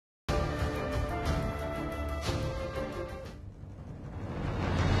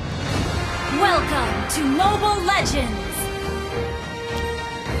to Mobile Legends!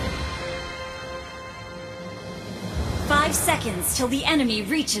 5 seconds till the enemy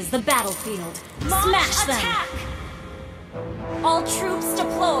reaches the battlefield. Smash them! Attack! All troops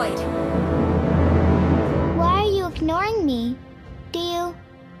deployed! Why are you ignoring me? Do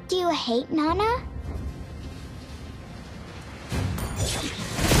you hate Nana?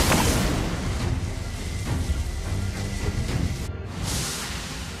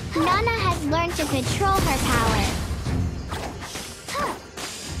 Nana has learned to control her power.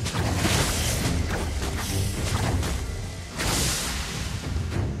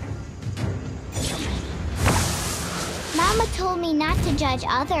 Mama told me not to judge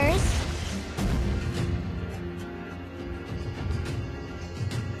others.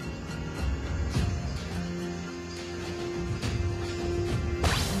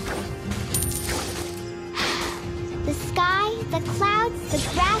 The sky, the clouds, the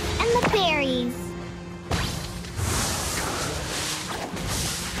grass, and the berries.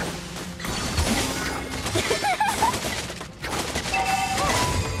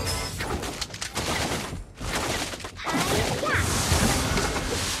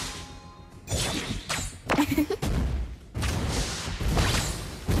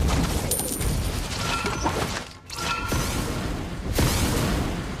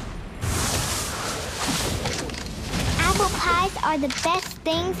 Apple pies are the best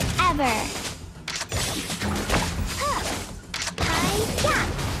things ever.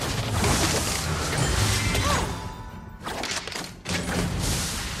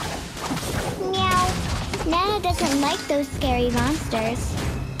 Meow. Nana doesn't like those scary monsters.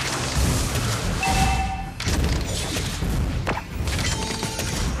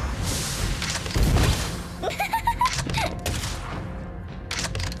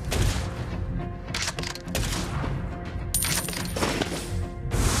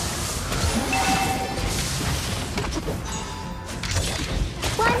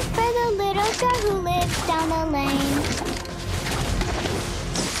 One for the little girl who lives down the lane.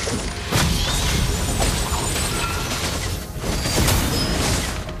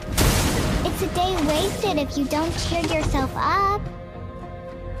 It's a day wasted if you don't cheer yourself up.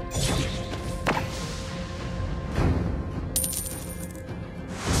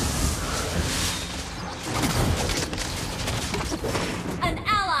 An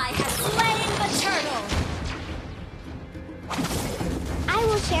ally has slain the turtle! I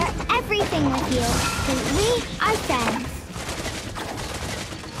will share everything with you, because we are friends.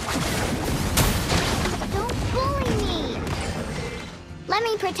 Don't bully me! Let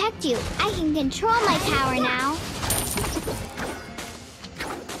me protect you. I can control my power now.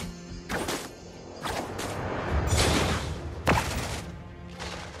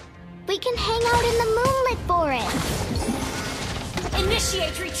 We can hang out in the moonlit forest.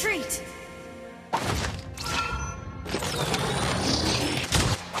 Initiate retreat!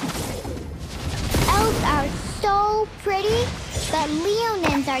 Elves are so pretty, but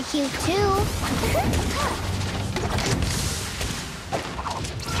leonins are cute too.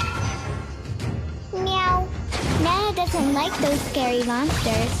 Meow. Nana doesn't like those scary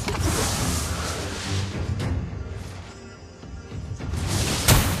monsters.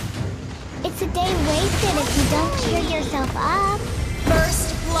 It's a day wasted if you don't cheer yourself up.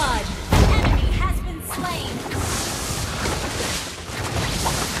 First blood! An enemy has been slain!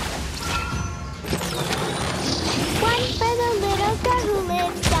 One for the little girl who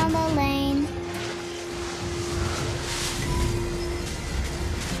lives down the lane.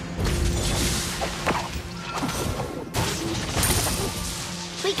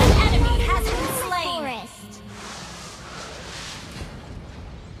 We can Enemy has been slain! forest.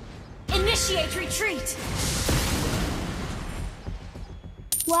 Initiate retreat!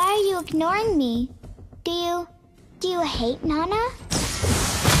 Why are you ignoring me? Do you hate Nana?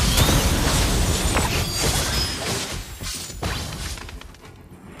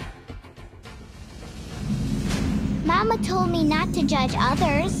 Mama told me not to judge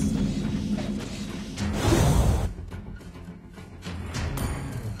others.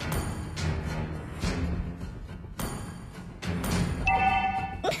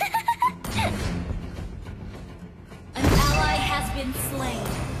 An ally has been slain.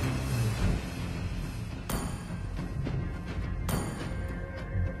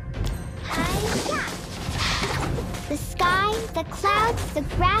 The sky, the clouds, the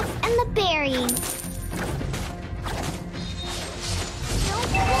grass, and the berries. Don't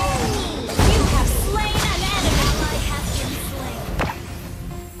bully me! You have slain an enemy! Ally has been slain.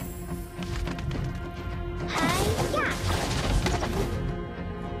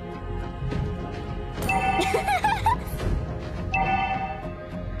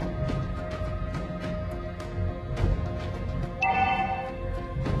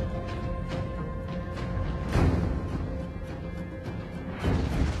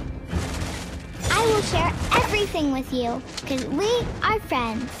 will share everything with you, because we are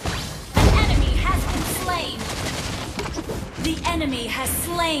friends. An enemy has been slain. The enemy has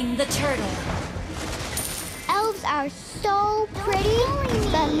slain the turtle. Elves are so pretty,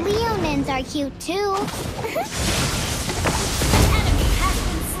 but leonins are cute too. An enemy has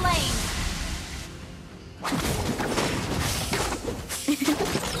been slain.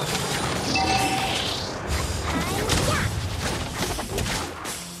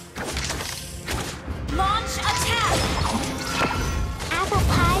 Launch attack! Apple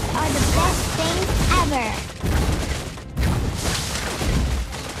pies are the best things ever.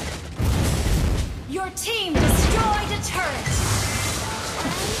 Your team destroyed a turret.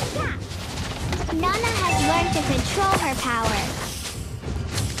 Nana has learned to control her power.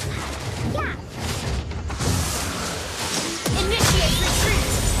 Initiate retreat.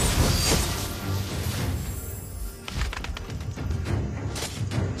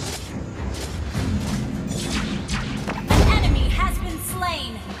 An enemy has been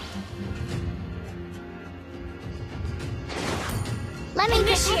slain. Let me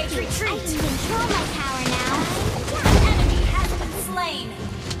Initiate protect you. retreat. I can control my power now. An enemy has been slain.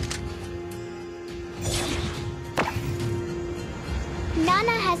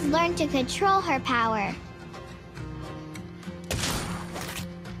 Nana has learned to control her power.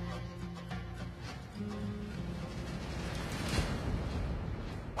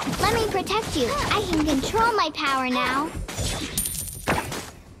 Let me protect you. I can control my power now.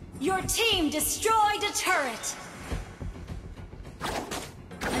 Your team destroyed a turret.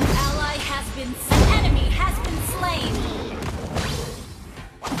 An ally has been enemy has been slain.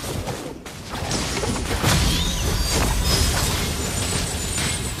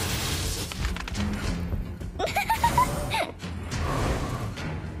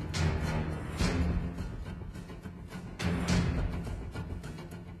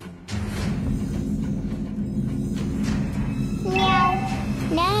 Meow.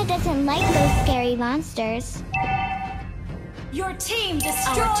 Nana doesn't like those scary monsters. Your team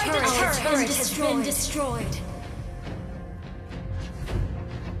destroyed a turret. Our turret has been destroyed.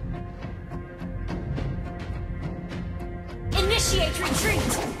 Initiate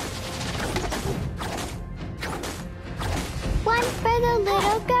retreat. One for the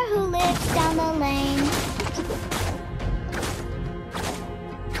little girl who lives down the lane.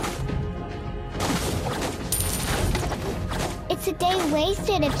 It's a day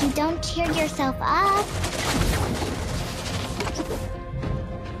wasted if you don't cheer yourself up.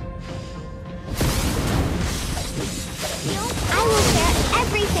 I will share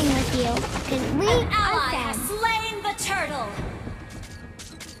everything with you, because we An are ally has friends. slain the turtle.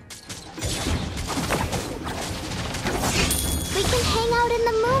 We can hang out in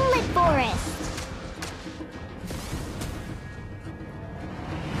the moonlit forest.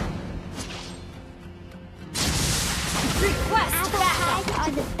 Request Apple backup. pies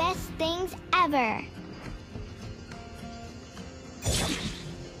are the best things ever.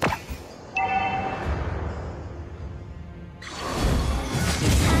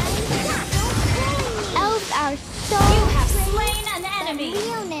 Elves are so You have pretty, slain an but enemy.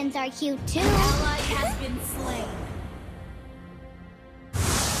 leonins are cute too. Ally has been slain.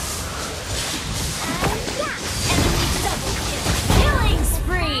 Enemy double kill. Killing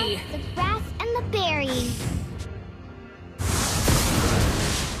spree. The grass and the berries.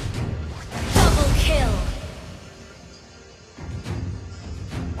 Double kill.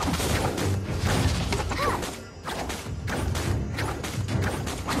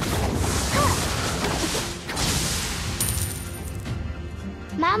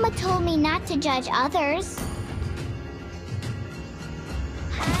 Mama told me not to judge others.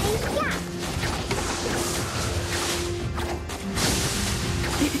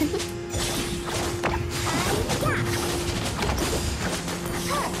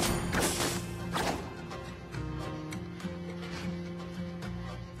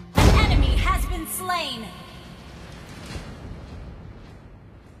 An enemy has been slain.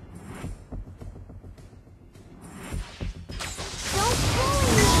 Don't bully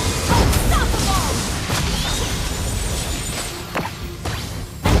me. Unstoppable.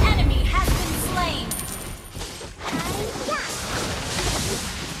 An enemy has been slain.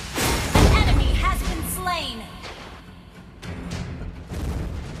 An enemy has been slain.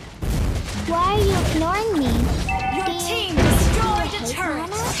 Why are you ignoring me? Your Do you- team destroyed do you a hate turret.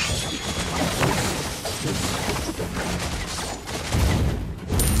 Nana?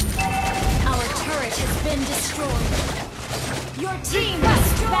 Our turret has been destroyed. Your team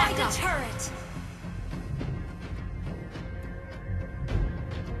destroyed a turret.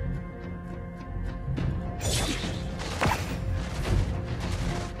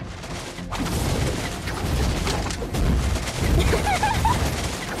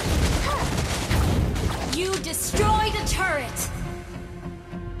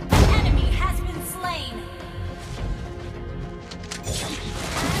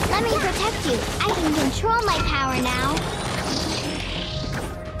 Let me protect you. I can control my power now.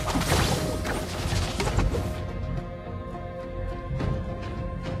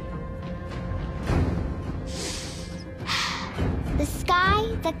 The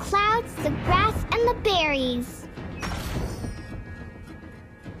sky, the clouds, the grass, and the berries.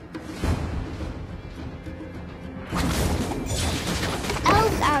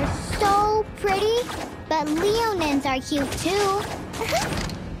 Elves are so pretty, but leonins are cute too.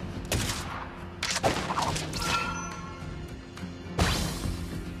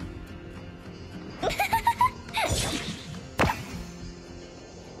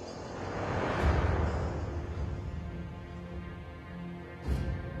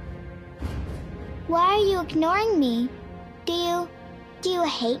 Why are you ignoring me? Do you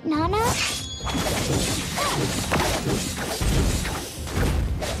hate Nana?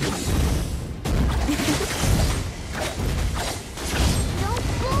 Don't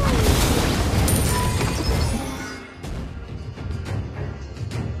bully me.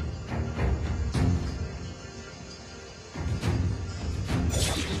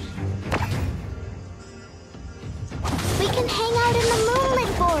 We can hang out in the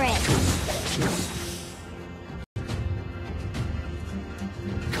moonlit forest.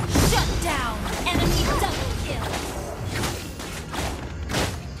 Down! Enemy double kill!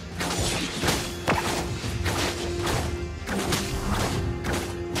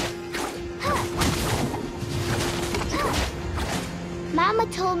 Mama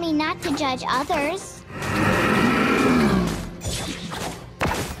told me not to judge others.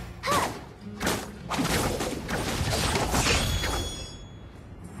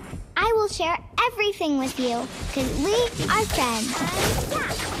 I will share everything with you, because we are friends.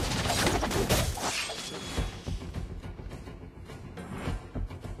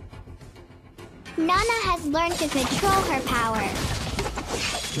 Nana has learned to control her power.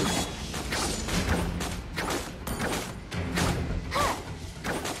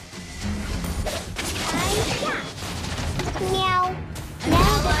 Meow.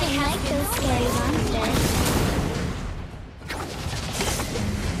 Now doesn't like those scary monsters.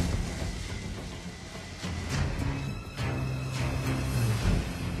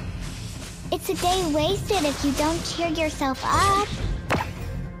 It's a day wasted if you don't cheer yourself up.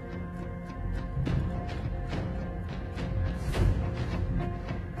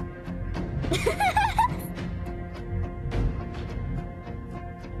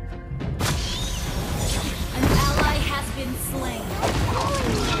 An ally has been slain.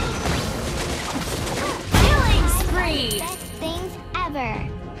 Killing spree! Best things ever.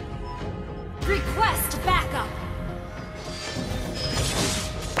 Request backup!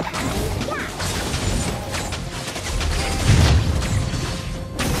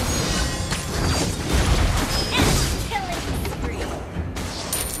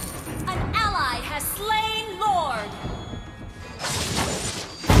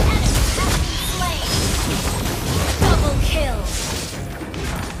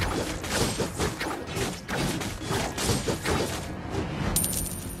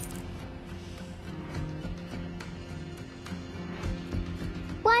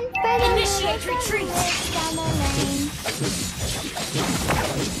 Initiate retreat! Down the lane.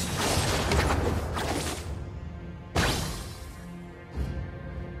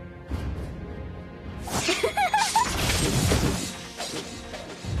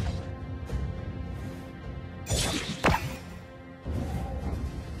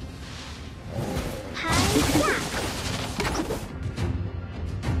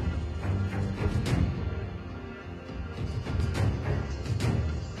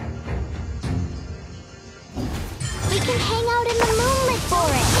 We can hang out in the moonlit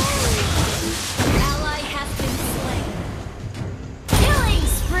forest. Ally has been slain. Killing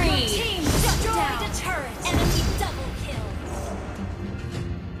spree! Your team destroyed a turret. Enemy double kill.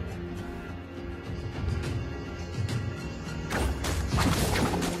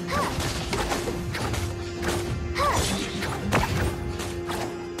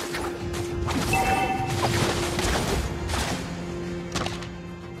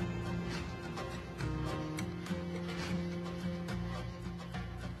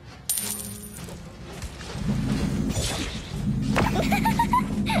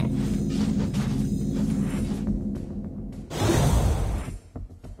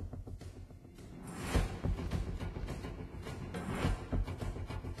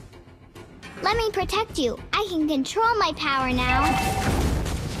 Let me protect you. I can control my power now.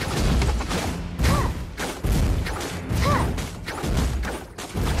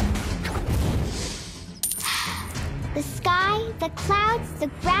 The sky, the clouds, the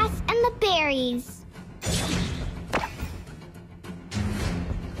grass, and the berries.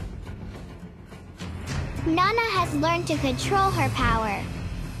 Nana has learned to control her power.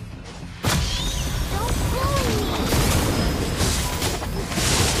 Don't bully me!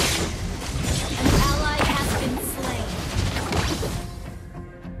 An ally has been slain.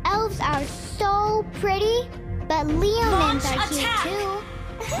 Elves are so pretty, but Leomans are cute attack! too.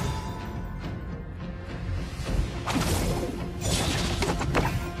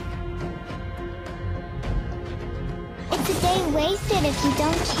 It's a day wasted if you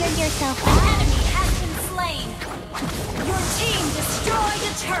don't cheer yourself An up. enemy has been slain. Your team destroyed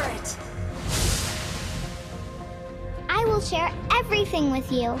a turret. I will share everything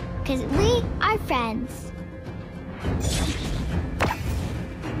with you, because we are friends.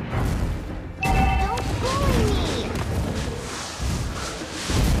 Don't bully me!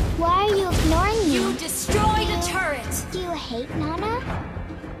 Why are you ignoring me? You destroyed a turret. Do you hate Nana?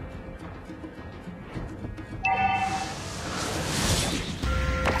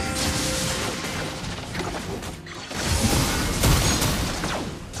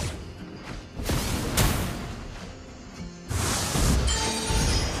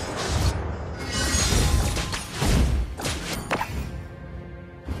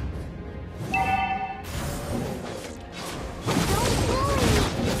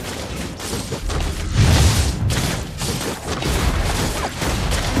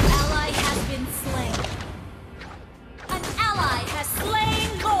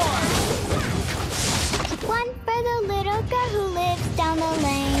 Who lives down the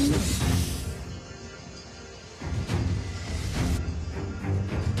lane?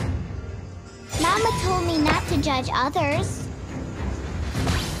 Mama told me not to judge others.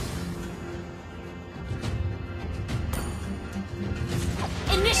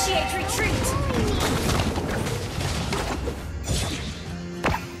 Initiate retreat.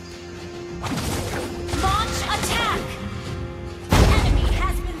 Launch attack. An enemy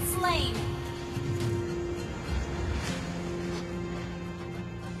has been slain.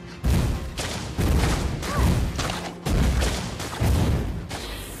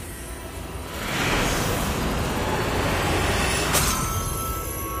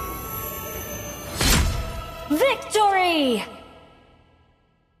 Victory!